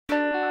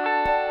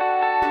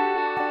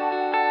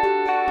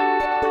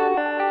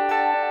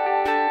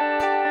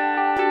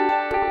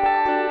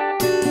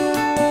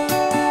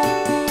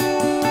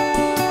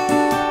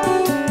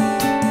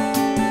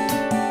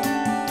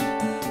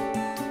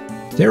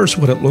There's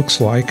what it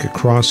looks like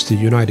across the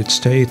United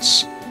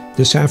States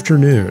this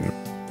afternoon.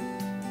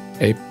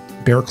 A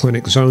bear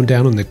clinic zone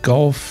down in the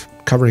Gulf,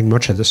 covering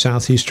much of the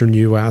southeastern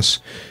U.S.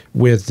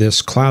 with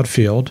this cloud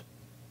field.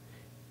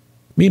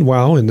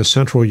 Meanwhile, in the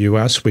central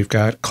U.S., we've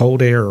got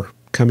cold air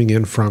coming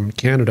in from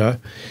Canada,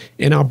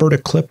 an Alberta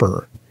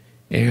clipper,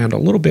 and a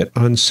little bit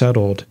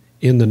unsettled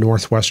in the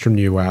northwestern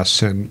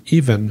U.S. and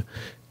even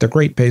the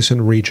Great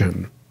Basin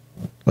region.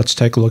 Let's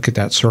take a look at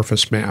that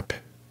surface map.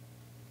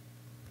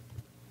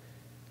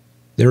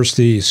 There's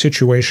the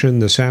situation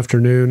this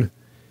afternoon.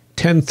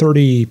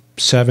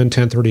 1037,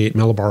 1038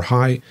 millibar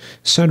high,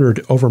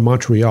 centered over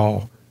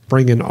Montreal,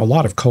 bringing a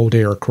lot of cold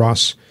air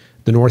across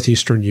the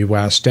northeastern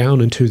U.S. down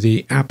into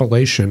the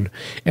Appalachian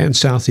and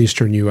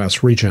southeastern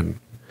U.S. region.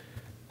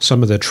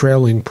 Some of the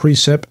trailing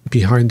precip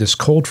behind this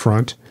cold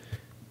front,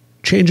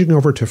 changing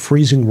over to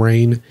freezing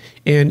rain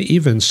and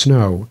even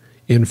snow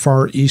in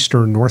far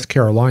eastern North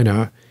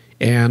Carolina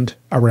and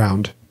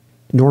around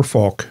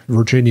Norfolk,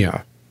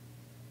 Virginia.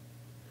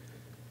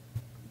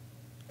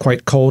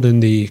 Quite cold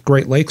in the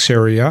Great Lakes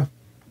area,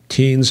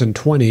 teens and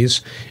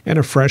 20s, and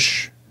a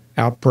fresh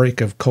outbreak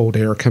of cold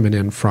air coming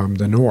in from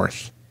the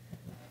north.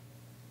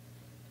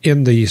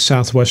 In the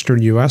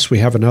southwestern U.S., we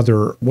have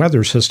another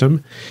weather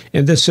system,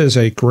 and this is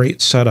a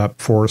great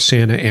setup for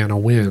Santa Ana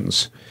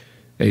winds,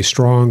 a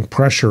strong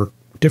pressure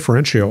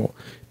differential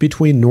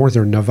between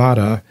northern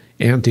Nevada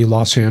and the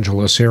Los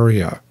Angeles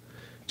area.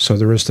 So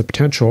there is the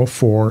potential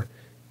for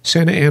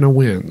Santa Ana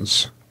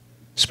winds,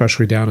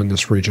 especially down in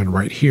this region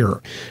right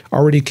here.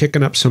 Already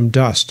kicking up some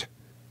dust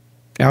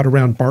out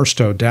around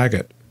Barstow,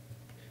 Daggett.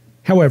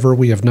 However,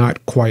 we have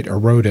not quite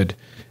eroded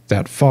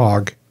that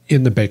fog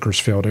in the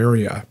Bakersfield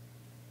area.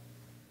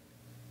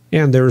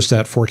 And there's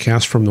that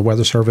forecast from the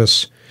Weather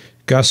Service.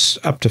 Gusts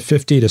up to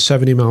 50 to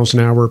 70 miles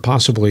an hour,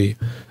 possibly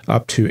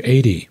up to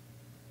 80.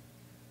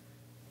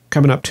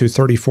 Coming up to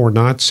 34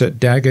 knots at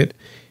Daggett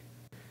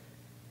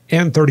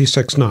and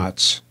 36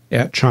 knots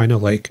at China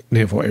Lake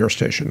Naval Air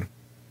Station.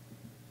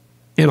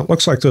 And it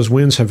looks like those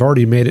winds have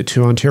already made it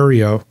to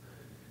Ontario.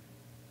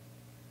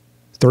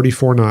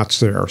 34 knots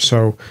there.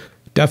 So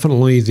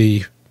definitely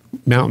the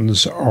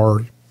mountains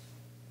are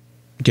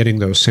getting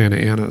those Santa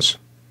Anas.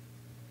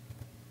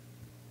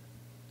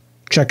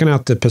 Checking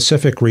out the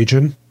Pacific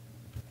region,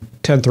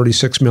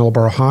 1036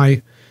 millibar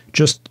high,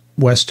 just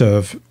west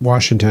of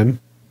Washington.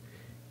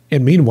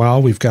 And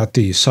meanwhile, we've got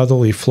the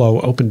southerly flow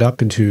opened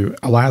up into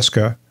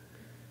Alaska.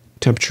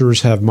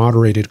 Temperatures have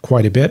moderated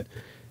quite a bit.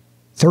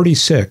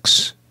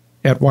 36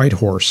 at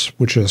Whitehorse,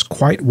 which is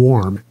quite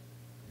warm.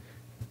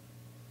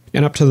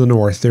 And up to the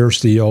north,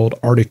 there's the old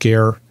Arctic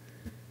air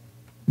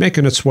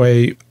making its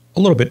way a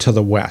little bit to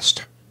the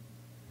west.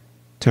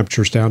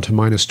 Temperatures down to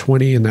minus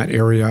 20 in that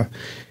area.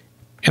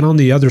 And on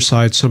the other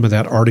side, some of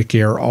that Arctic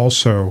air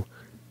also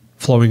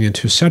flowing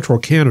into central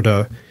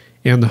Canada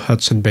and the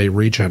Hudson Bay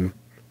region,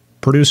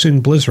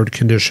 producing blizzard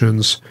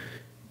conditions.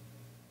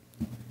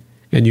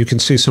 And you can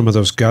see some of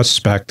those gusts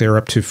back there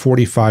up to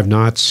 45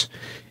 knots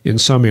in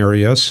some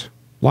areas.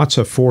 Lots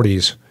of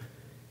 40s.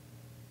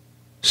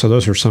 So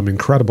those are some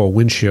incredible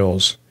wind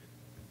chills.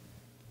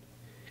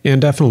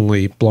 And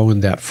definitely blowing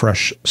that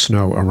fresh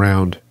snow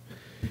around.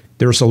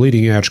 There's a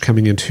leading edge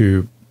coming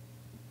into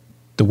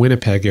the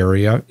Winnipeg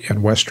area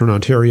in Western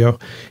Ontario,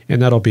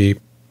 and that'll be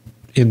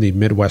in the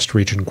Midwest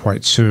region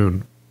quite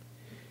soon.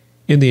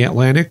 In the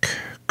Atlantic,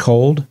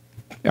 cold,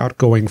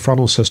 outgoing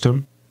frontal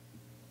system.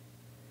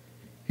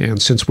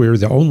 And since we're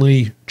the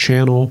only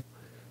channel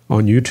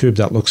on YouTube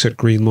that looks at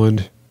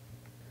Greenland,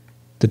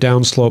 the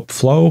downslope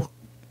flow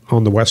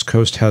on the west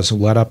coast has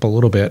let up a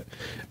little bit,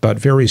 but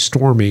very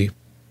stormy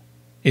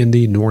in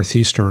the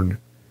northeastern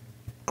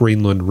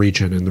Greenland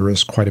region, and there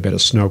is quite a bit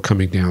of snow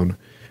coming down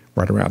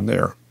right around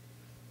there.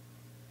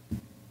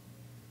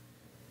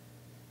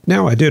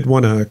 Now, I did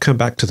want to come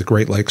back to the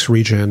Great Lakes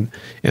region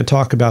and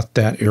talk about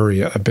that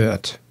area a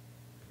bit.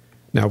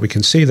 Now, we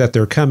can see that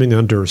they're coming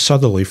under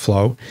southerly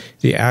flow,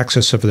 the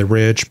axis of the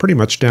ridge, pretty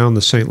much down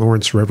the St.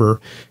 Lawrence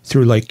River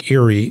through Lake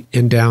Erie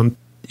and down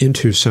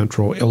into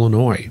central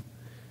Illinois.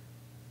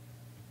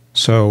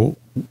 So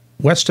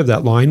west of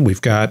that line,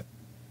 we've got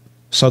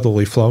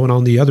southerly flow, and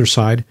on the other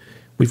side,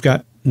 we've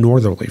got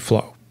northerly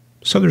flow.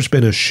 So there's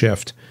been a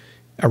shift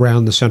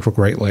around the central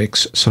Great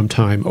Lakes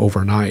sometime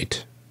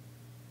overnight.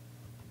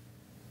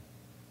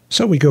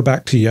 So we go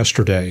back to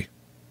yesterday.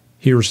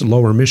 Here's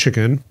lower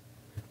Michigan.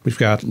 We've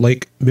got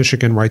Lake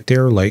Michigan right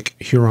there, Lake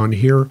Huron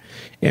here,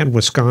 and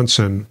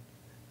Wisconsin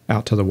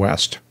out to the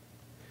west.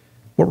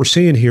 What we're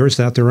seeing here is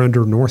that they're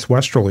under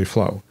northwesterly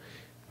flow.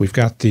 We've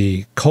got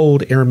the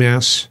cold air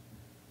mass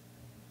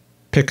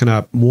picking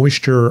up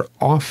moisture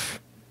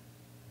off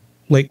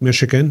Lake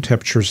Michigan.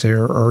 Temperatures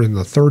there are in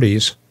the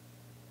 30s.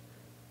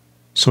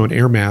 So an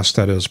air mass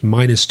that is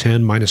minus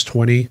 10, minus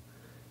 20,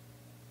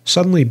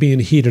 suddenly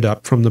being heated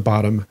up from the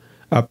bottom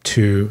up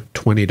to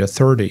 20 to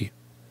 30.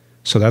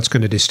 So that's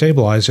going to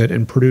destabilize it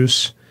and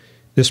produce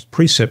this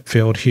precip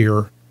field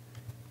here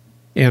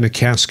and a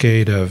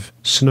cascade of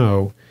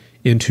snow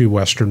into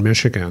western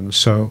Michigan.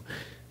 So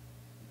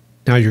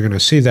now you're going to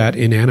see that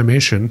in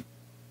animation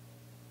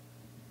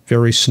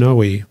very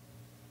snowy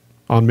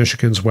on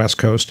Michigan's west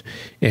coast,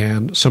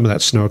 and some of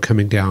that snow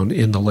coming down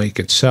in the lake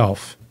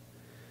itself.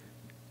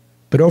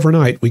 But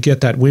overnight, we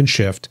get that wind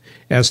shift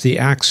as the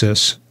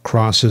axis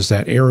crosses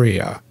that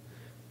area.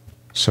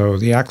 So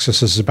the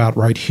axis is about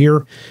right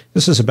here.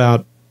 This is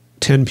about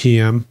 10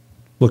 p.m.,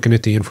 looking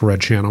at the infrared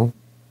channel.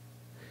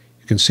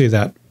 You can see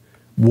that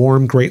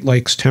warm Great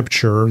Lakes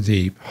temperature,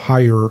 the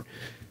higher,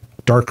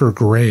 darker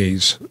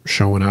grays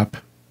showing up.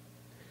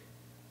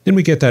 Then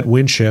we get that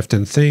wind shift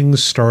and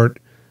things start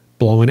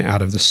blowing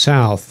out of the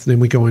south. Then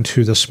we go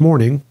into this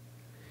morning.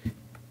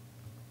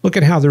 Look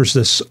at how there's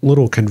this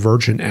little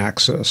convergent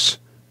axis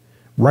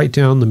right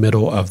down the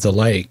middle of the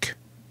lake.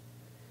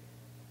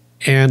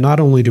 And not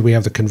only do we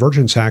have the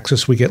convergence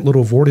axis, we get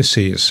little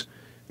vortices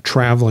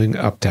traveling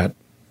up that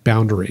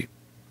boundary.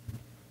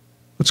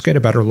 Let's get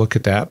a better look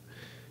at that.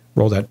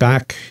 Roll that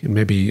back and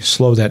maybe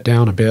slow that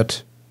down a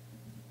bit.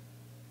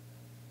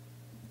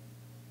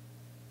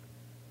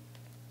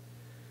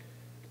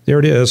 There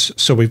it is.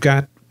 So we've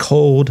got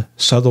cold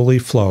southerly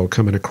flow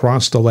coming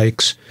across the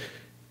lakes,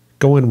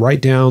 going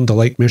right down the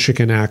Lake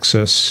Michigan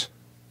axis.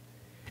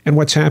 And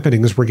what's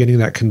happening is we're getting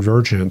that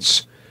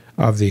convergence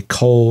of the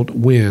cold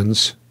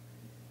winds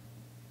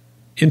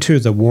into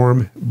the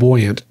warm,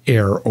 buoyant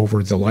air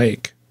over the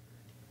lake.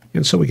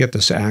 And so we get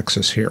this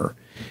axis here.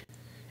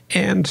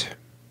 And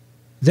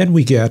then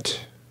we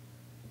get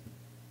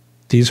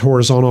these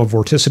horizontal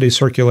vorticity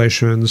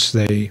circulations.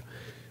 They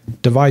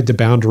divide the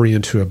boundary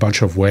into a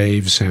bunch of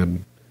waves,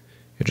 and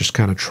it just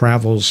kind of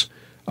travels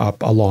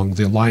up along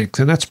the length.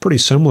 And that's pretty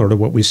similar to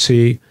what we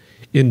see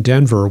in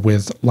Denver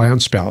with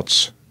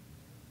landspouts.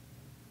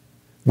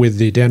 With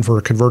the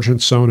Denver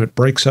convergence zone, it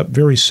breaks up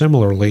very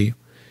similarly,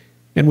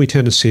 and we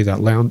tend to see that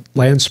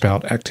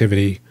landspout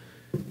activity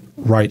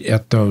right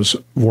at those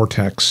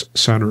vortex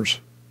centers.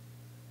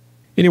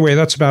 Anyway,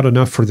 that's about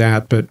enough for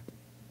that, but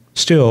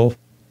still,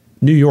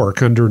 New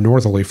York under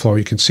northerly flow,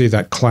 you can see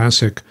that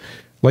classic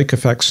lake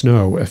effect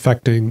snow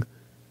affecting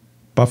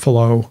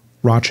Buffalo,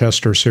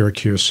 Rochester,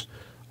 Syracuse,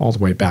 all the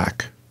way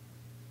back.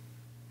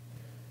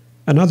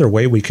 Another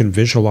way we can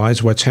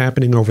visualize what's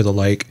happening over the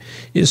lake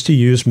is to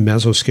use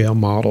mesoscale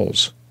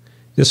models.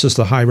 This is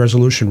the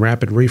high-resolution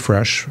rapid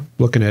refresh,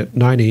 looking at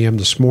 9 a.m.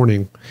 this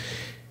morning.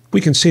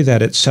 We can see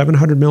that at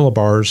 700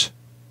 millibars,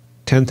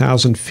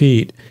 10,000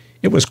 feet,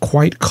 it was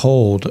quite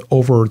cold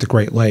over the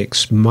Great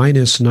Lakes,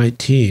 minus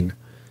 19,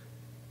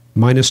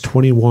 minus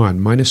 21,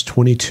 minus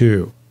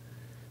 22.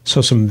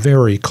 So some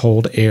very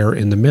cold air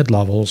in the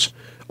mid-levels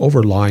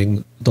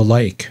overlying the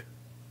lake.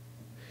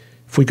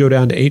 If we go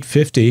down to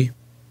 850,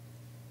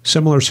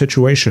 similar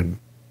situation.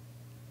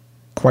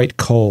 Quite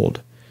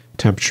cold.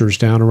 Temperatures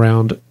down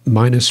around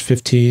minus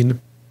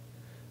 15,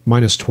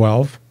 minus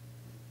 12.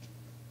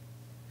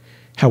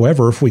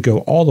 However, if we go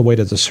all the way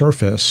to the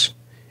surface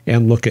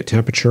and look at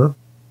temperature,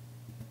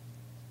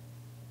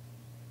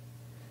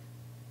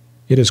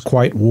 it is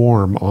quite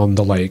warm on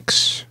the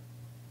lakes.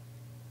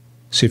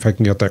 See if I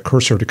can get that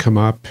cursor to come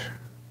up.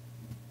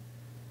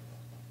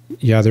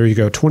 Yeah, there you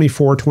go,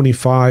 24,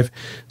 25.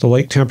 The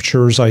lake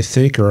temperatures, I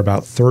think, are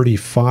about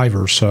 35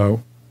 or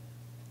so.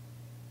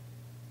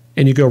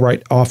 And you go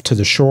right off to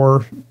the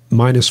shore,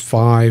 minus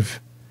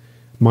 5,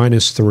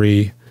 minus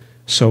 3.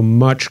 So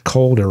much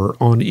colder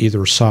on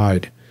either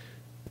side.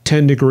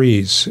 10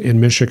 degrees in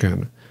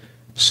Michigan.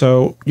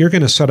 So you're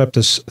going to set up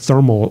this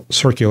thermal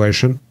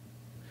circulation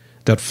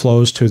that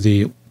flows to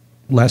the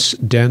less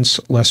dense,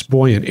 less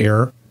buoyant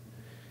air.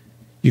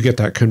 You get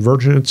that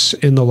convergence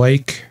in the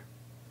lake.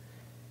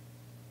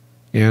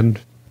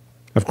 And,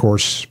 of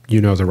course,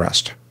 you know the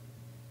rest.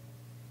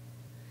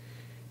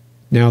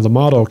 Now, the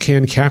model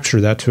can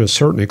capture that to a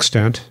certain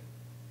extent.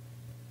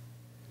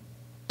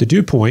 The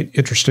dew point,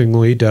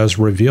 interestingly, does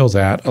reveal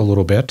that a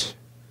little bit.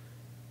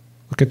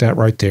 Look at that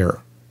right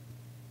there.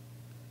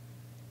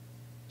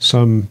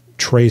 Some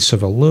trace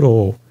of a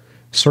little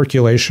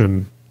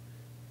circulation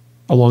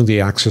along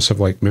the axis of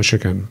Lake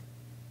Michigan.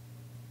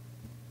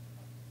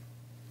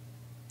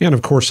 And,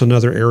 of course,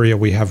 another area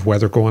we have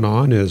weather going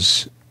on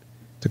is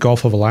the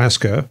Gulf of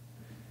Alaska.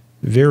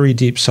 Very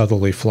deep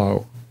southerly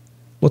flow.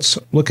 Let's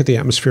look at the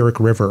atmospheric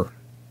river.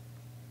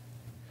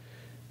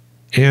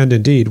 And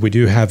indeed, we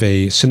do have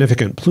a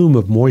significant plume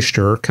of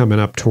moisture coming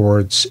up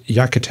towards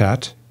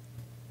Yakutat,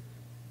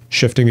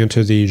 shifting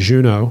into the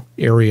Juneau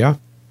area.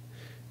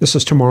 This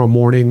is tomorrow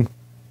morning,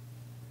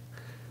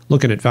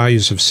 looking at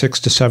values of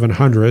 600 to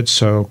 700,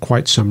 so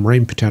quite some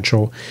rain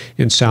potential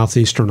in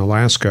southeastern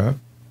Alaska.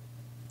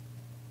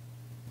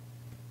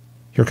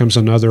 Here comes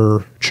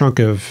another chunk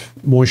of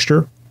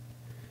moisture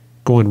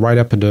going right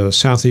up into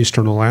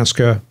southeastern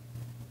Alaska.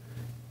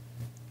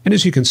 And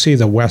as you can see,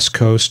 the west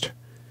coast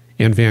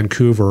and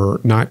Vancouver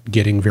are not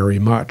getting very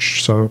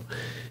much. So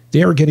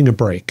they are getting a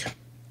break.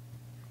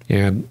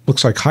 And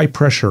looks like high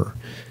pressure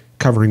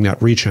covering that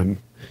region.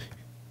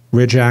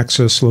 Ridge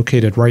axis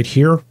located right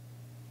here.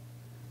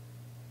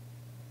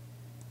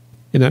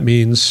 And that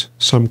means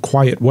some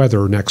quiet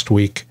weather next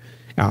week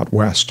out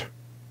west.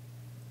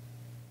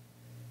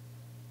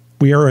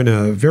 We are in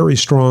a very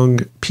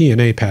strong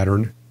P&A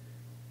pattern.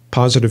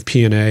 positive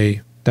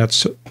PNA.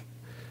 That's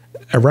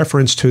a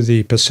reference to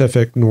the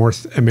Pacific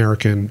North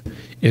American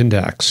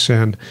Index,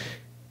 and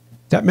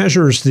that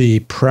measures the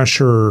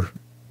pressure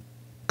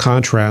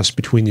contrast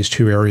between these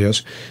two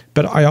areas.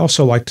 But I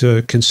also like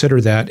to consider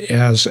that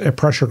as a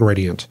pressure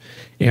gradient.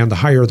 And the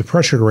higher the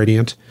pressure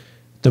gradient,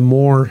 the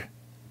more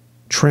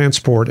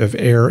transport of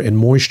air and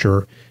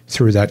moisture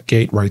through that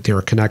gate right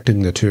there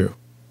connecting the two.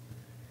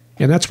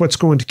 And that's what's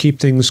going to keep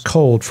things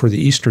cold for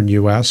the eastern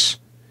U.S.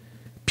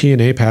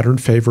 PNA pattern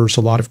favors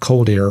a lot of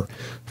cold air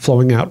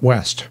flowing out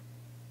west.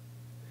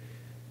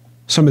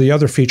 Some of the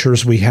other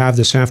features we have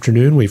this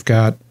afternoon, we've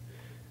got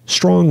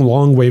strong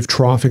long wave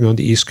troughing on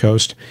the East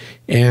Coast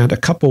and a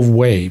couple of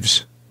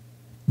waves,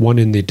 one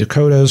in the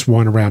Dakotas,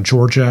 one around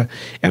Georgia,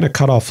 and a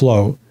cutoff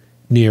low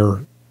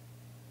near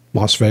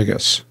Las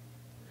Vegas.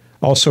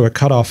 Also a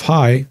cutoff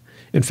high.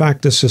 In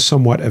fact, this is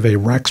somewhat of a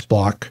Rex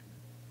block,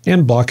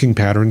 and blocking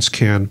patterns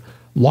can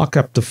lock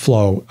up the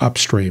flow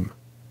upstream.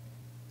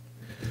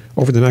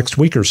 Over the next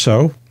week or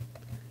so,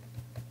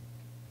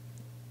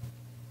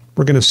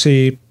 we're going to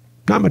see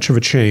not much of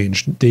a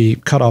change. The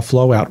cutoff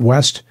low out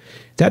west,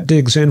 that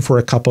digs in for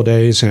a couple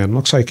days and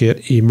looks like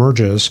it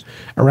emerges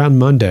around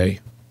Monday.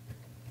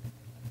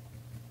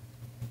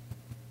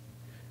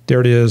 There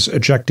it is,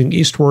 ejecting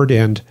eastward,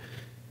 and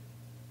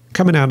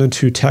coming out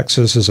into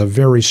Texas is a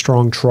very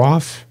strong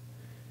trough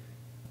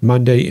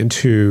Monday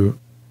into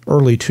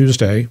early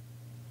Tuesday.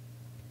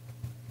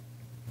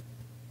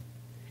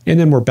 And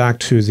then we're back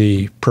to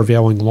the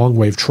prevailing long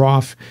wave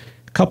trough.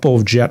 A couple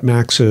of jet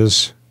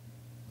maxes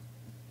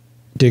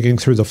digging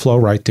through the flow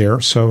right there.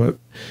 So a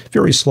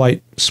very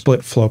slight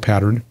split flow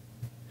pattern.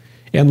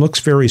 And looks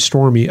very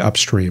stormy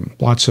upstream.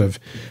 Lots of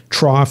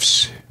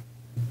troughs,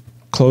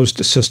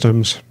 closed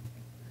systems.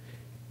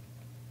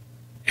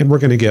 And we're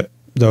going to get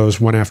those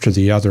one after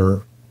the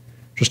other.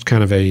 Just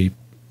kind of a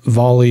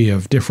volley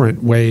of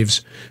different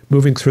waves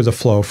moving through the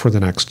flow for the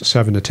next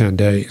 7 to 10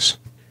 days.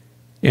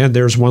 And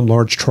there's one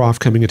large trough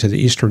coming into the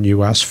eastern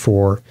U.S.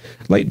 for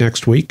late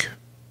next week.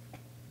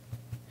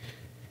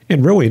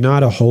 And really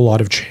not a whole lot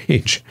of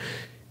change.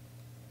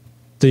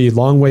 The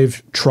long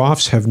wave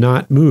troughs have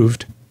not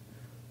moved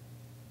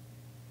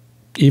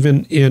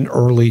even in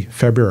early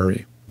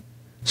February.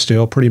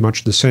 Still pretty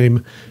much the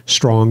same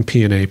strong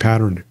PNA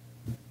pattern.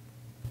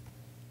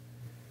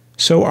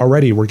 So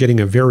already we're getting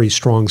a very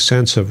strong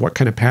sense of what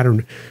kind of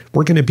pattern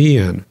we're going to be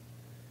in.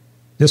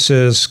 This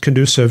is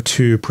conducive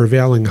to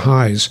prevailing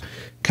highs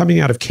coming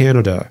out of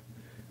Canada,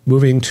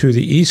 moving to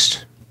the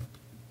east,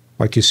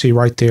 like you see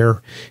right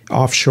there,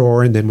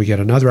 offshore, and then we get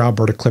another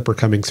Alberta clipper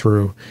coming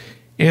through,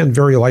 and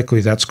very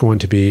likely that's going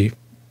to be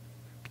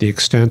the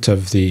extent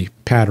of the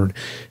pattern.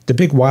 The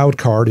big wild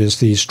card is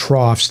these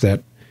troughs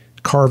that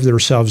carve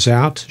themselves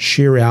out,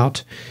 shear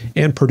out,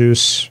 and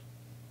produce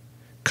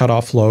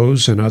cutoff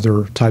lows and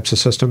other types of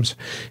systems.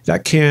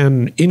 That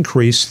can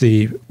increase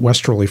the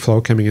westerly flow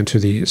coming into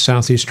the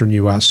southeastern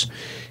U.S.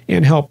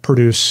 and help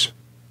produce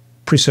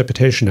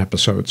precipitation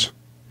episodes.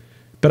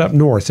 But up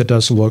north, it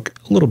does look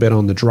a little bit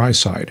on the dry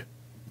side.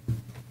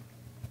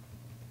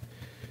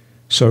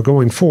 So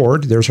going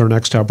forward, there's our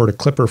next Alberta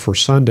clipper for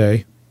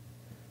Sunday.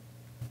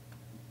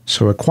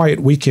 So a quiet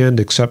weekend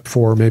except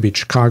for maybe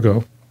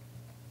Chicago.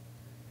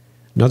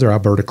 Another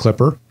Alberta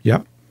clipper,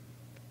 yep.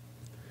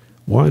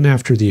 One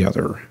after the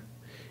other.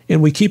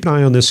 And we keep an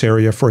eye on this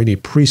area for any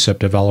precip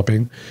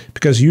developing,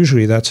 because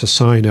usually that's a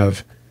sign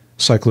of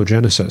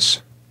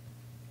cyclogenesis.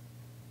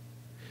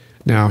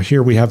 Now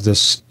here we have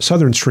this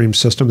southern stream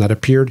system that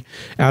appeared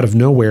out of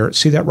nowhere.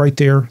 See that right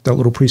there, that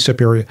little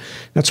precip area?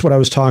 That's what I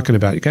was talking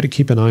about. You got to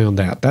keep an eye on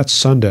that. That's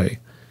Sunday.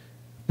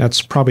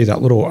 That's probably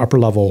that little upper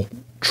level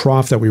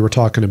trough that we were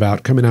talking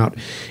about coming out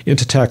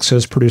into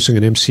Texas, producing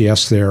an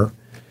MCS there.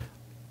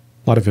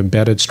 A lot of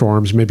embedded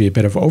storms, maybe a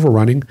bit of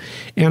overrunning.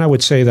 And I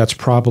would say that's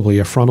probably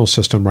a frontal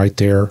system right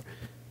there.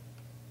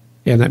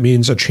 And that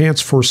means a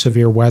chance for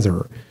severe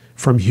weather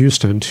from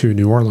Houston to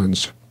New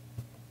Orleans.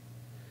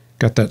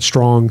 Got that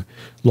strong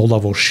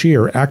low-level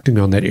shear acting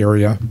on that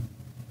area.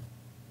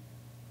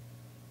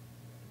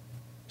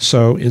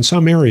 So in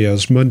some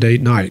areas, Monday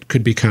night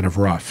could be kind of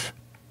rough.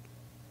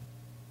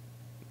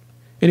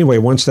 Anyway,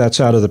 once that's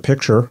out of the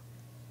picture,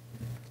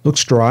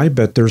 looks dry,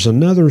 but there's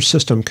another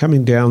system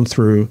coming down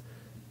through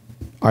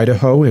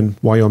Idaho and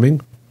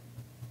Wyoming.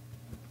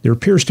 There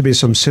appears to be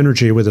some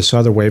synergy with this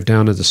other wave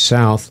down to the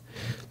south.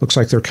 Looks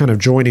like they're kind of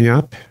joining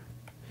up.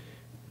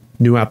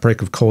 New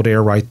outbreak of cold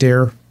air right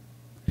there.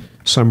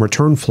 Some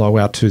return flow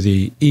out to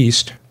the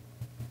east.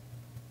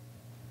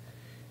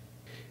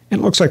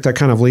 And it looks like that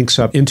kind of links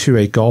up into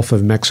a Gulf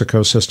of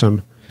Mexico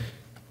system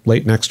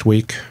late next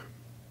week.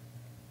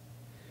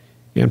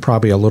 And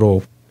probably a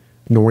little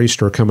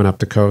nor'easter coming up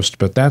the coast,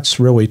 but that's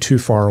really too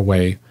far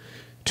away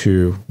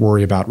to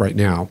worry about right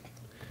now.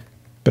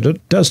 But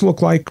it does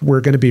look like we're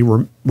going to be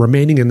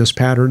remaining in this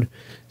pattern.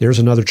 There's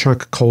another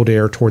chunk of cold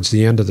air towards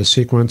the end of the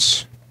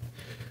sequence.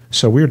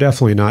 So we're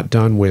definitely not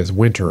done with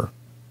winter.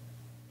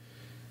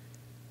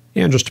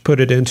 And just to put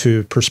it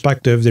into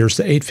perspective, there's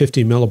the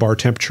 850 millibar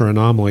temperature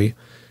anomaly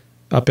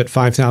up at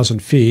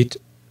 5,000 feet.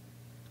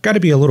 Got to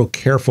be a little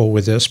careful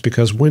with this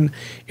because when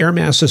air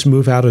masses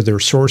move out of their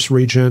source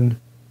region,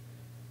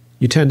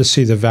 you tend to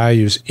see the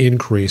values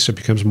increase. It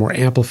becomes more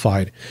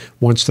amplified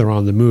once they're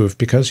on the move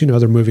because,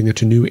 they're moving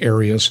into new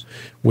areas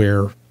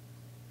where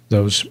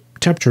those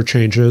temperature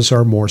changes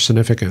are more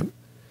significant.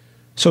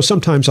 So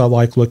sometimes I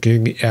like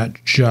looking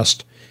at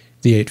just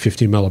the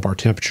 850 millibar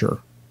temperature.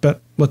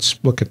 But let's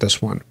look at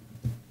this one.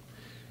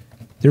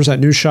 There's that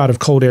new shot of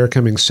cold air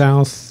coming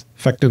south,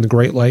 affecting the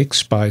Great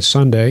Lakes by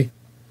Sunday.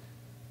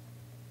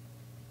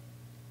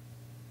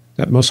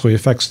 That mostly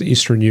affects the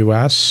eastern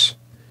U.S.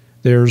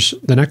 There's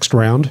the next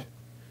round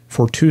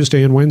for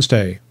Tuesday and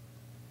Wednesday.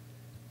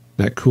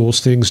 That cools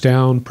things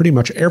down pretty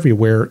much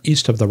everywhere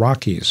east of the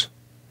Rockies.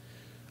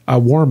 A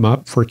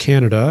warm-up for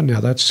Canada. Now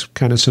that's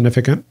kind of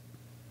significant.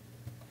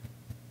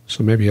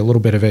 So maybe a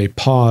little bit of a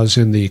pause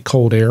in the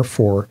cold air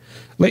for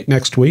late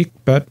next week,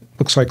 but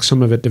looks like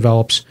some of it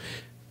develops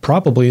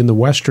probably in the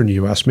western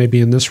U.S., maybe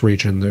in this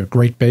region, the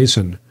Great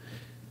Basin.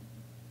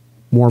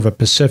 More of a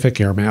Pacific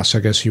air mass,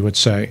 I guess you would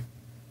say.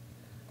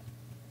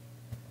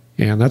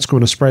 And that's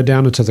going to spread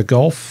down into the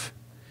Gulf.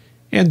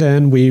 And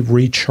then we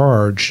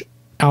recharge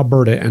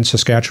Alberta and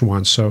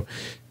Saskatchewan. So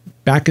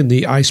back in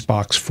the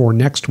icebox for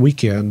next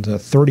weekend, the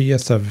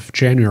 30th of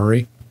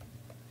January.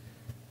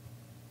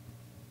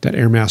 That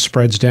air mass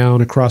spreads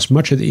down across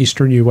much of the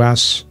eastern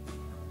U.S.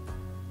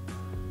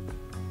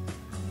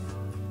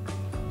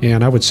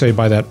 And I would say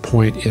by that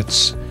point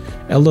it's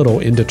a little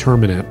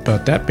indeterminate,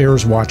 but that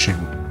bears watching.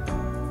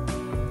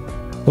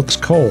 Looks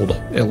cold,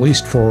 at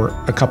least for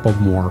a couple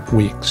more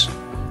weeks.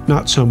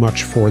 Not so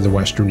much for the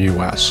western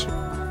U.S.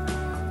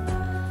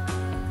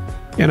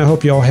 And I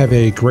hope you all have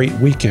a great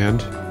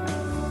weekend.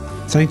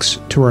 Thanks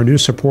to our new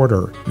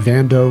supporter,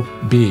 Vando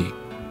B.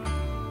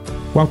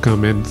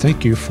 Welcome and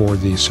thank you for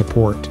the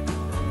support.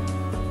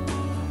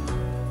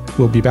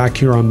 We'll be back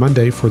here on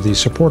Monday for the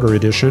supporter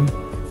edition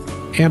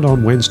and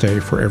on Wednesday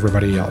for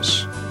everybody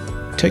else.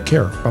 Take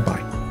care.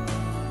 Bye-bye.